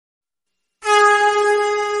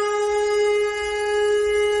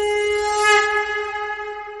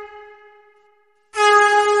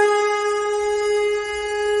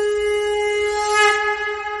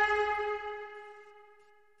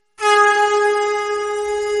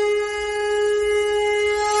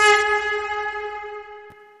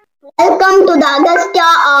to the Agastya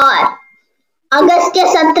hour. Agastya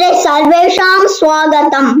Satre Sarvesham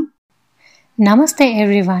Swagatam. Namaste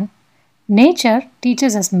everyone. Nature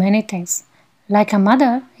teaches us many things. Like a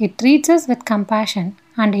mother, it treats us with compassion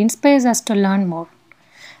and inspires us to learn more.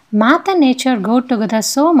 Math and nature go together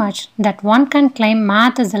so much that one can claim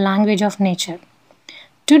math is the language of nature.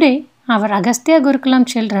 Today, our Agastya Gurukulam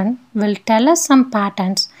children will tell us some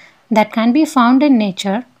patterns that can be found in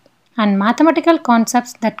nature and mathematical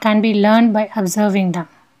concepts that can be learned by observing them.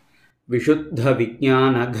 Vishuddha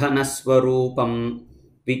Vijnana Ghanaswarupam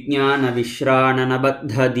Vijnana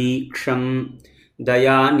Vishrananabaddha Deeksham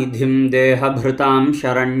Dayanidhim Dehabhrutam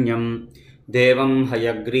Sharanyam Devam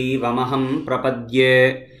Hayagreevamaham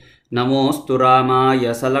Prapadye Namostu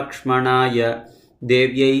Ramaya Salakshmanaya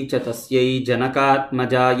Devyai Chatasyai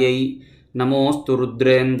Janakatmajayai Namostu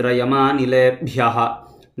Rudrendra Yamanilebhyaha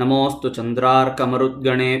Namostu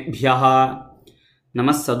Chandrarkamarudganebhyaha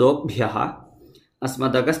Namassadobhyaha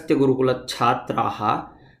Asmadagastya Gurukula Chhatraha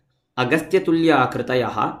Agastya Tulya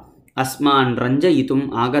Kritayaha Asman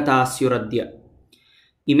Ranjayitum Agatasyuradya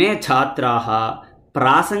Ime Chhatraha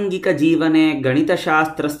Prasangika Jivane Ganita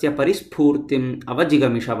Shastrasya Parispurtim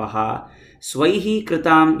Avajigamishavah Swaihi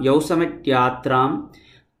Kritam Yausametyatram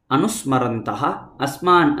Anusmarantaha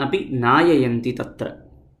Asman Api Nayayanti Tatra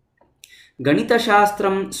Ganita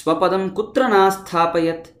Shastram Swapadam Kutra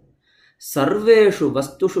Nasthapayat Sarveshu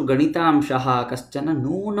Vastushu Ganitam Shaha Kaschana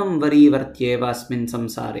Noonam Varivartyeva Asmin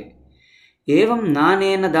Samsare Evam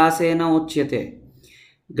Nanena Dasena Uchyate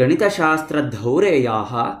Ganita Shastra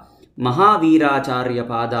Dhaureyaha Mahaviracharya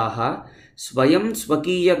Padaha Swayam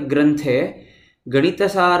Swakiya Granthe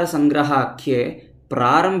Ganitasara Sangrahakye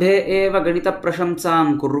Prarambhe Eva Ganita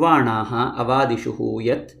Prashamsam Kurvanaha Avadishuhu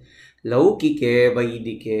Yat Laukike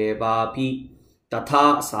Vaidike Vapi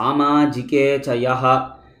Tatha Samajike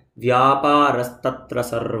Chayaha Vyaparastattra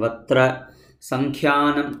Sarvatra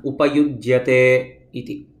Sankhyanam Upayujyate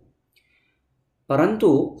Iti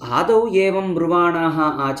Parantu Adau Yevam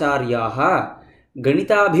Bruvanaha Acharyaha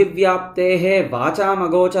Ganitaabhivyaptehe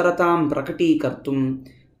Vachamagocaratam Prakatikartum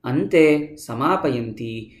Ante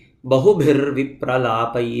Samapayanti Bahubhir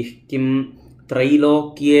Vipralapaih Kim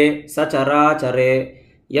Trailokye Sacharachare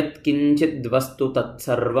Yat Kinchid Vastu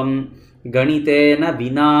Tatsarvam Ganitena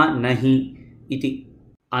Vina Nahi Iti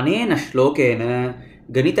Anena Shlokena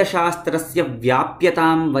Ganita Shastrasya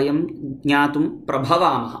Vyapyatam Vayam Jnatum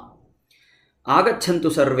Prabhavamaha Agachantu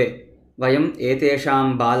Sarve Vayam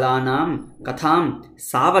Etesham Balanam Katham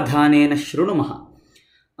Savadhanena Shrunumaha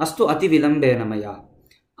Astu Ati Vilambena Maya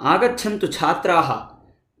Agachantu Chhatraha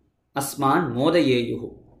Asman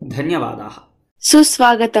Modayeyuhu Dhanyavadaha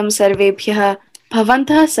Suswagatam Sarvebhyah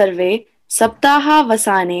Bhavantah Sarve Saptaha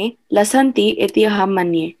Vasane Lasanti Iti Aham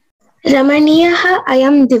Manye Ramaniyaha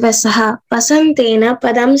Ayam Divasaha Vasantena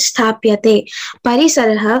Padam Sthapyate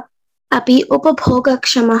Parisaraha Api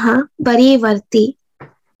Upabhogakshamaha Parivarti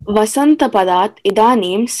Vasantapadat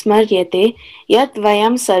Idanim Smaryate Yat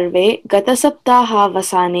Vayam Sarve Gatasaptaha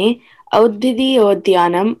Vasane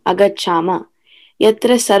Audhidiyodhyanam Agachama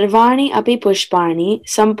Yatra Sarvani Api Pushpani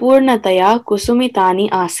Sampurnataya Kusumitani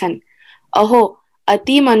Asan Aho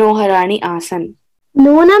Ati Manoharani Asan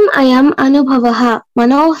Nunam Ayam Anubhavaha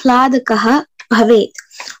Manohladakaha Bhavet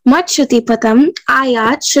Mat Shutipatam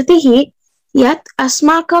Ayat Shutihi Yat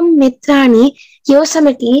Asmakam Mitrani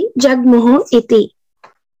Yosamati Jagmuhu Iti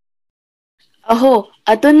Aho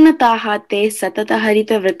Atunnataha Te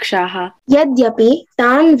Satataharita Vrikshaha Yadyapi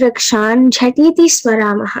Tan Vrikshan Jhatiti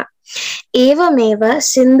Swaramaha Evameva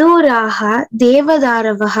Sinduraha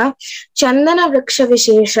Devadaravaha Chandana Vriksha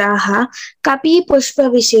Visheshaha Kapi Pushpa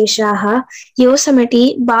Visheshaha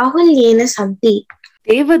Yosamati Bahulyena Santi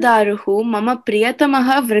Devadaruhu Mama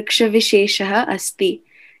Priyatamaha Vriksha Visheshaha Asti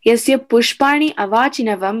Yasya Pushpani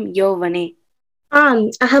Avachinavam Yovane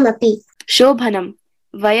Ahamapi Shobhanam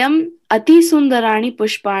Vayam Ati Sundarani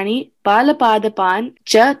Pushpani Palapadapan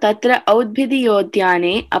Cha Tatra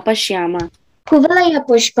Audbhidiyodhyane Apashyama Kuvalaya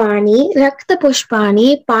Pushpani Rakta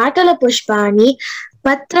Pushpani Patala Pushpani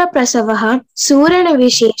Patra Prasavaha Surana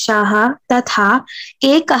Visheshaha Tatha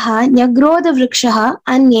Ekaha Nyagrodha Vrikshaha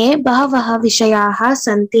Anye Bahavaha Vishayaha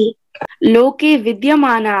Santi Loke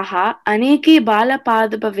Vidyamanaha Aneke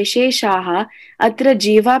Balapadapa Visheshaha Atra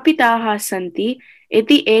Jivapitaha Santi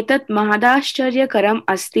Iti Etat Mahadascharya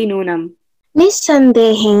Asti Nunam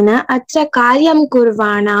Nissandehena Atra Karyam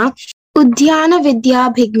Kurvana Udhyana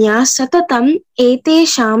Vidyabhignya Satatam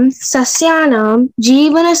Etesham Sasyanam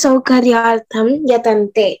Jivana Saukaryartham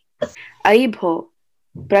Yatante Aibho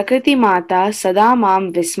Prakriti Mata Sada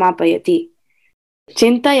Mam Vismapayati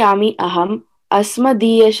Chintayami Aham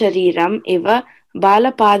Asmadiya Shariram Eva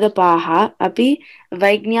बालपादपाः अपि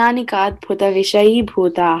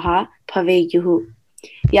वैज्ञानिकाद्भुतविषयीभूताः भवेयुः।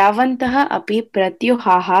 यावन्तः अपि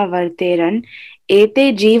प्रत्युहाः वर्तेरन्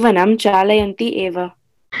एते जीवनं चालयन्ति एव।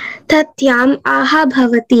 तथ्याम् आह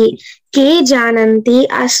भवति के जानन्ति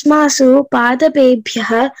अस्मासु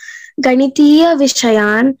पादपेभ्यः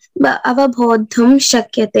गणितीयविषयान् अवबोद्धुं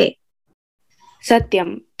शक्यते।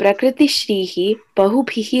 सत्यं प्रकृतिश्रीः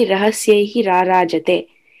बहुभिः रहस्यैः राराजते।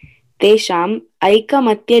 तेषाम्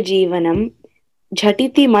ऐकमत्यजीवनं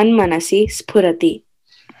झटिति मन्मनसि स्फुरति।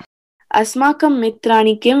 अस्माकं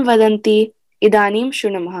मित्राणि किं वदन्ति इदानीं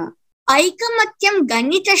शृणुमः। ऐकमत्यं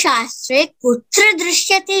गणितशास्त्रे कुत्र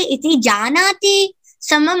दृश्यते इति जानाति?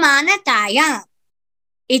 सममानतायाम्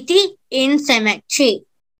इति इन सिमेट्री।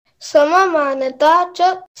 सममानता च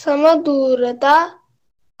समदूरता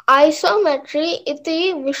आइसोमेट्री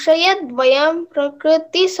इति विषयद्वयं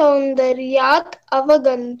प्रकृतिसौन्दर्यात्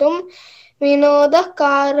अवगन्तुं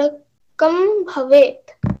विनोदकारकं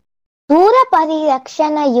भवेत्।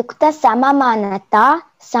 दूरपरिरक्षणयुक्त सममानता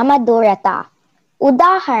समदूरता।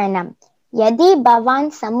 उदाहरणं, यदि भवान्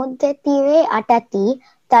समुद्रतीरे अटति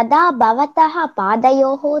तदा भवतः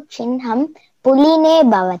पादयोः चिह्नं पुलिने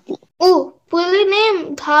भवति।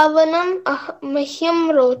 पुलिने धावनं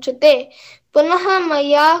मह्यं रोचते। पुनः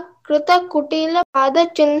मया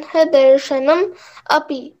कृतकुटिलपादचिह्नदर्शनम्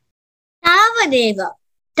अपि। तावदेव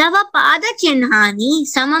तव पादचिह्नानि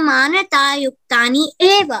सममानतायुक्तानि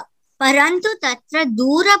एव, परन्तु तत्र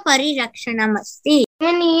दूरपरिरक्षणमस्ति।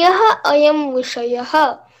 गमनीयः अयं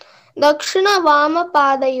विषयः।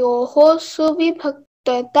 दक्षिणवामपादयोः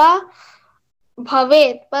सुविभक्तता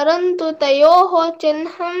भवेत्, परन्तु तयोः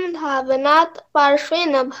चिह्नं धावनात् पार्श्वे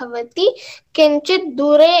न भवति, किञ्चित्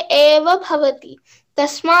दूरे एव भवति।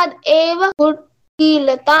 तस्मात् एव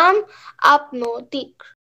कुटिलताम् आप्नोति।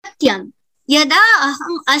 सत्यं, यदा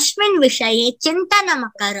अहम् अस्मिन् विषये चिन्तनम्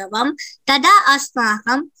अकरवं तदा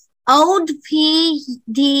अस्माकम्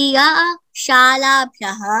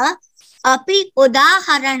औद्भिदीयशालाभ्यः अपि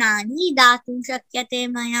उदाहरणानि दातुं शक्यते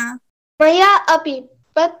मया। मया अपि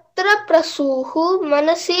पत्रप्रसूः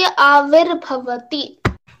मनसि आविर्भवति।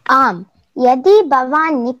 आम्, यदि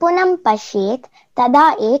भवान् निपुणं पश्येत्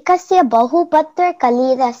तदा एकस्य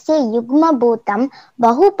बहुपत्रकलीरस्य युग्मभूतं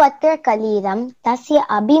बहुपत्रकलीरं तस्य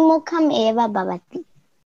अभिमुखम् एव भवति।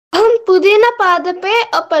 अहं पुदीनपादपे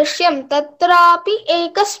अपश्यं, तत्रापि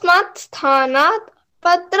एकस्मात् स्थानात्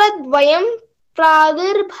पत्रद्वयं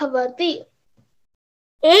प्रादुर्भवति।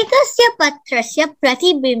 एकस्य पत्रस्य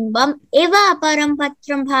प्रतिबिम्बम् इव अपरं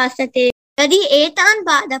पत्रं भासते। यदि एतान्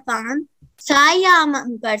पादपान्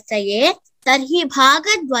सायामं कर्तयेत् तर्हि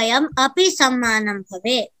भागद्वयम् अपि समानं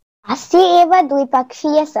भवेत्। अस्य एव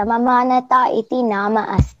द्विपक्षीय सममानता इति नाम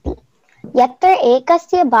अस्ति। यत्र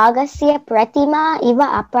एकस्य भागस्य प्रतिमा इव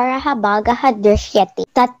अपरः भागः दृश्यते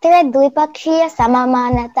तत्र द्विपक्षीय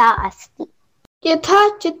सममानता अस्ति।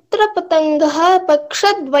 यथा चित्रपतङ्गः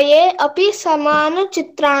पक्षद्वये अपि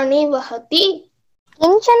समानचित्राणि वहति।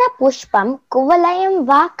 किञ्चन पुष्पं, कुवलयं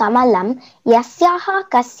वा कमलं यस्याः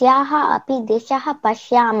कस्याः अपि दिशः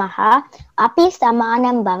पश्यामः अपि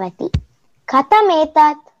समानं भवति।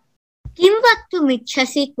 कथमेतत्? किं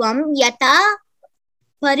वक्तुमिच्छसि त्वं? यथा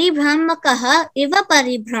परिभ्रमकः इव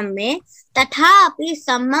परिभ्रमे तथा अपि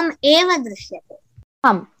समम् एव दृश्यते।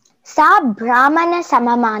 सा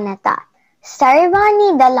ब्राह्मणसममानता।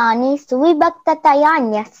 सर्वाणि दलानि सुविभक्ततया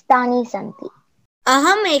न्यस्तानि सन्ति।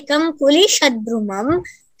 अहम् एकं कुलिशद्रुमं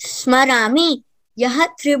स्मरामि यः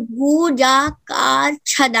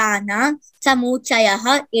त्रिभुजाकारच्छदानां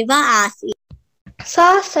समुच्चयः इव आसीत्।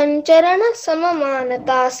 सा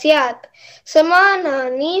सञ्चरणसममानता स्यात्।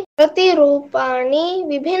 समानानि प्रतिरूपाणि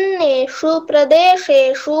विभिन्नेषु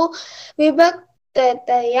प्रदेशेषु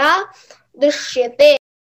विभक्ततया दृश्यते।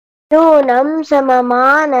 नूनं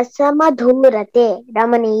सममानसमधूरते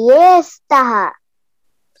रमणीये स्तः।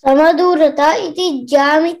 समदूरता इति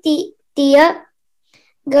ज्यामितीय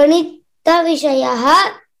गणितविषयः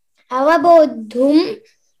अवबोद्धुं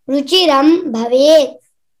रुचिरं भवेत्।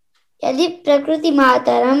 यदि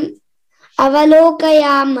प्रकृतिमातरम्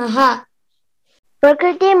अवलोकयामः,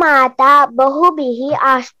 प्रकृतिमाता बहुभिः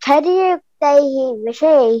आश्चर्ययुक्तैः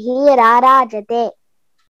विषयैः राराजते।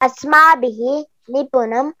 अस्माभिः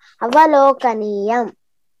निपुणम् अवलोकनीयम्।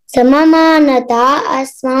 सममानता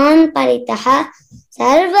अस्मान् परितः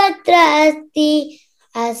सर्वत्र अस्ति।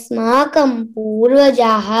 अस्माकं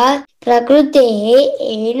पूर्वजाः प्रकृतेः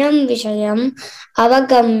एनं विषयम्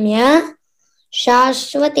अवगम्य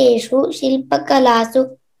शाश्वतेषु शिल्पकलासु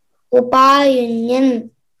उपायुञ्जन्।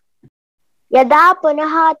 यदा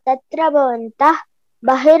पुनः तत्र भवन्तः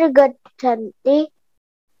बहिर्गच्छन्ति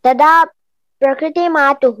तदा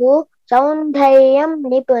प्रकृतिमातुः सौन्दर्यं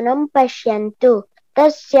निपुणं पश्यन्तु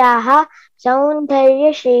तस्याः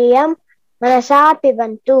सौन्दर्यश्रियं मनसा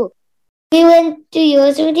पिबन्तु. We went to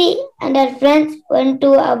university and our friends went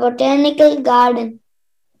to a botanical garden.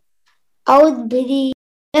 Audbhiriya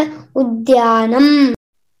Udyanam.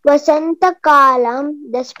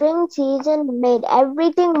 Vasantakalam, the spring season, made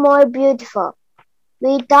everything more beautiful.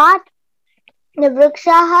 We thought the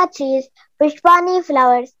vrikshaha, trees, pushpani,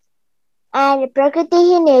 flowers, and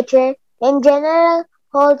prakriti, nature, in general,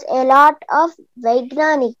 holds a lot of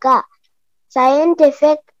Vaignanika,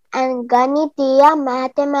 scientific, and Ganitiya,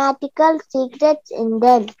 mathematical secrets in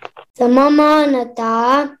them.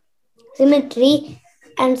 Samamanata, symmetry,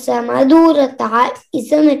 and Samadurata,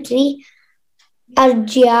 asymmetry, are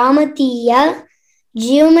Jyamatiya,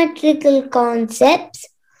 geometrical concepts,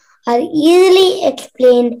 are easily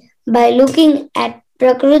explained by looking at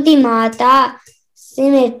Prakriti Mata,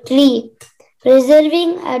 symmetry.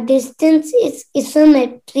 Preserving a distance is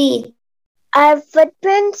isometry. Our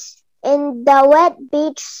footprints in the wet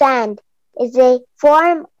beach sand is a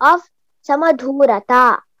form of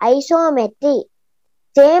Samadhurata, isometry.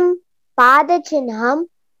 Same Padachinham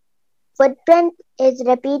footprint is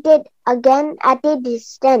repeated again at a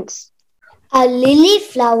distance. A lily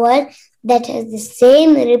flower that has the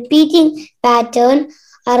same repeating pattern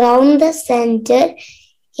around the center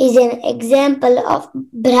is an example of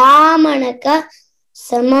Brahmanaka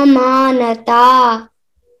Samamanata,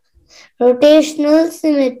 rotational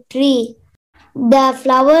symmetry. The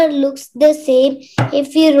flower looks the same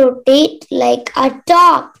if you rotate like a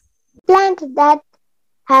top. Plant that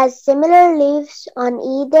has similar leaves on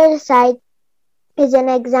either side is an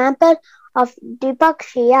example of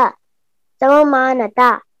Dvipakshiya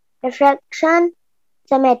Samamanata, refraction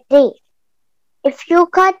symmetry. If you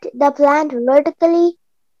cut the plant vertically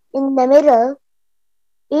in the middle,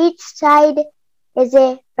 each side is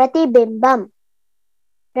a Pratibimbam,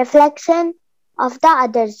 reflection of the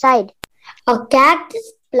other side. A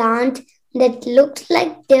cactus plant that looks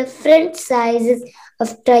like different sizes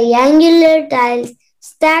of triangular tiles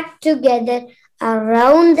stacked together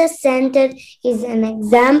around the center is an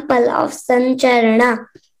example of Sancharana,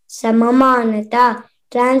 Samamanata,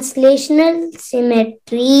 translational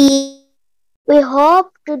symmetry. We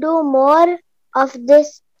hope to do more of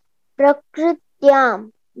this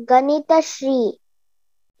Prakrityam, Ganita Shri,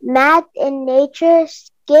 math in nature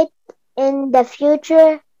skit in the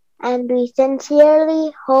future, and we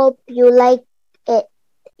sincerely hope you like it.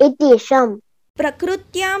 Itisham.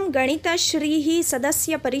 प्रकृत्यां गणितश्रीः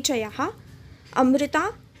सदस्य परिचयः अमृता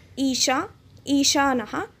ईशा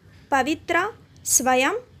ईशानः पवित्रा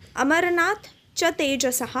स्वयं अमरनाथ च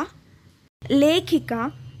तेजसः लेखिका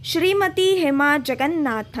श्रीमती हेमा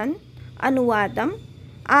जगन्नाथन अनुवादम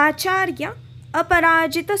आचार्य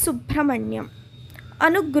अपराजित Subrahmanyam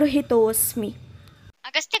अनुगृहीतोऽस्मि.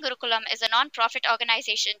 Agastya Gurukulam is a non-profit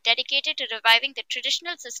organization dedicated to reviving the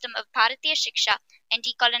traditional system of Bharatiya Shiksha and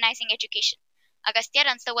decolonizing education. Agastya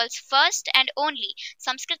runs the world's first and only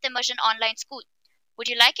Sanskrit immersion online school. Would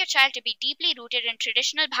you like your child to be deeply rooted in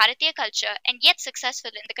traditional Bharatiya culture and yet successful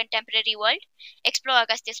in the contemporary world? Explore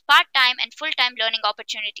Agastya's part-time and full-time learning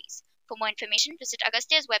opportunities. For more information, visit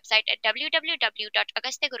Agastya's website at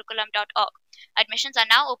www.agastyagurukulam.org. Admissions are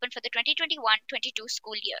now open for the 2021-22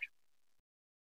 school year.